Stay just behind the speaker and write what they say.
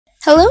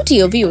Hello to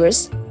your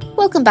viewers.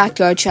 Welcome back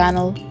to our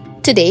channel.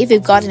 Today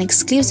we've got an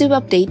exclusive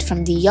update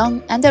from The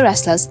Young and the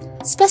Restless,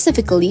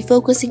 specifically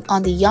focusing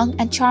on the young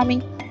and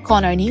charming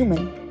Connor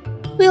Newman.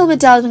 We'll be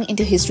delving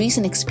into his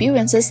recent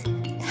experiences,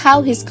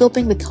 how he's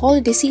coping with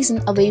holiday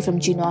season away from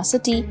Genoa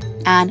City,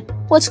 and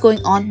what's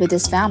going on with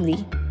his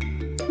family.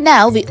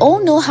 Now, we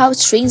all know how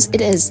strange it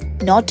is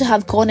not to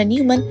have Connor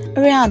Newman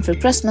around for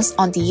Christmas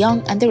on The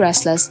Young and the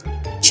Restless.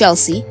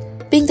 Chelsea,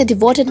 being the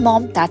devoted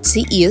mom that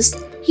she is,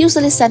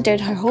 usually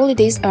centered her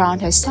holidays around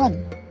her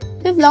son.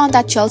 We've learned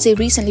that Chelsea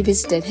recently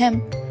visited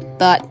him,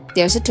 but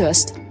there's a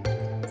twist.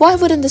 Why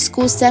wouldn't the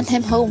school send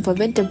him home for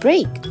winter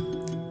break?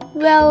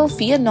 Well,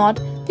 fear not,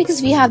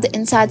 because we have the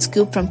inside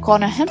scoop from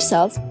Connor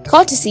himself,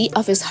 courtesy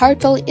of his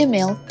heartfelt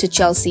email to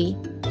Chelsea.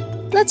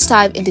 Let's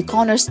dive into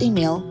Connor's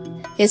email.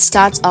 It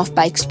starts off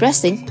by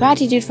expressing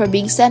gratitude for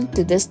being sent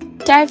to this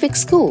terrific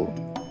school.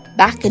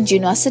 Back in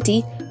Genoa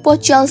City,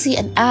 both Chelsea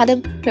and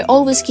Adam were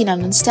always keen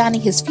on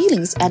understanding his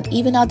feelings, and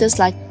even others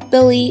like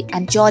Billy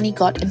and Johnny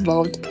got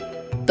involved.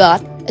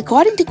 But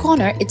according to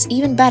Connor, it's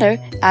even better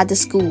at the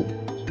school.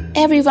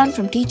 Everyone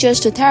from teachers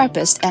to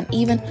therapists and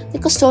even the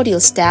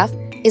custodial staff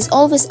is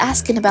always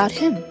asking about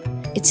him.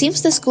 It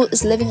seems the school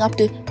is living up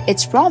to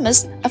its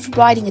promise of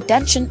providing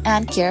attention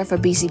and care for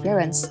busy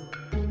parents.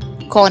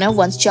 Connor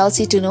wants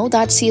Chelsea to know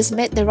that she has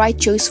made the right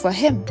choice for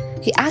him.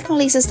 He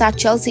acknowledges that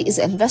Chelsea is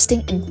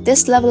investing in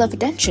this level of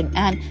attention,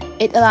 and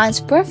it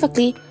aligns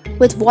perfectly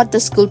with what the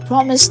school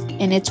promised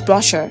in its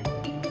brochure.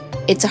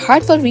 It's a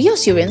heartfelt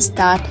reassurance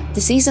that the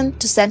decision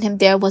to send him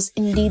there was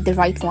indeed the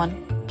right one.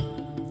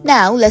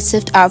 Now let's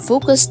shift our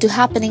focus to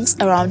happenings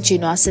around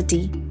Genoa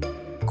City.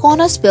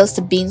 Connor spills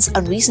the beans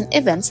on recent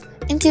events,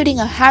 including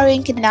a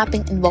harrowing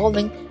kidnapping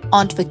involving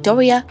Aunt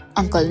Victoria,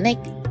 Uncle Nick,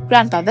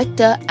 Grandpa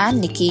Victor,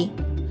 and Nikki.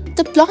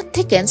 The plot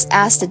thickens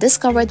as they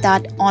discover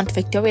that Aunt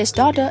Victoria's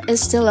daughter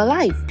is still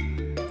alive.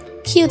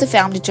 Cue the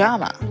family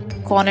drama.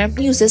 Connor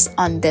muses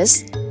on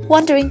this,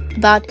 wondering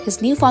about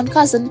his newfound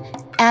cousin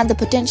and the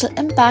potential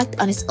impact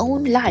on his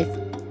own life.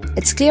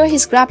 It's clear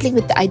he's grappling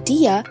with the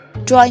idea,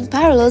 drawing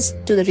parallels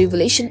to the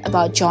revelation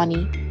about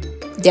Johnny.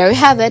 There you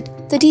have it,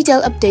 the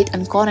detailed update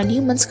on Connor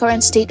Newman's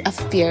current state of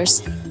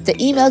affairs. The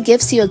email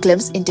gives you a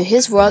glimpse into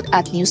his world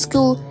at new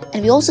school,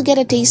 and we also get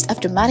a taste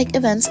of dramatic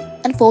events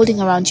unfolding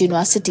around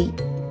Genoa City.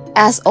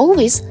 As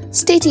always,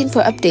 stay tuned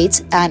for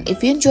updates, and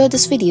if you enjoyed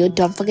this video,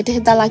 don't forget to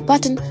hit that like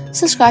button,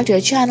 subscribe to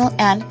our channel,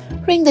 and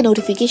ring the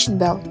notification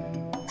bell.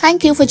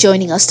 Thank you for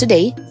joining us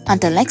today.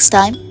 Until next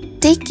time,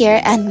 take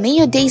care, and may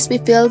your days be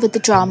filled with the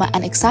drama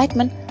and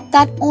excitement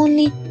that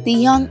only The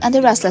Young and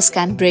the Restless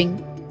can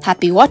bring.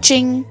 Happy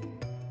watching!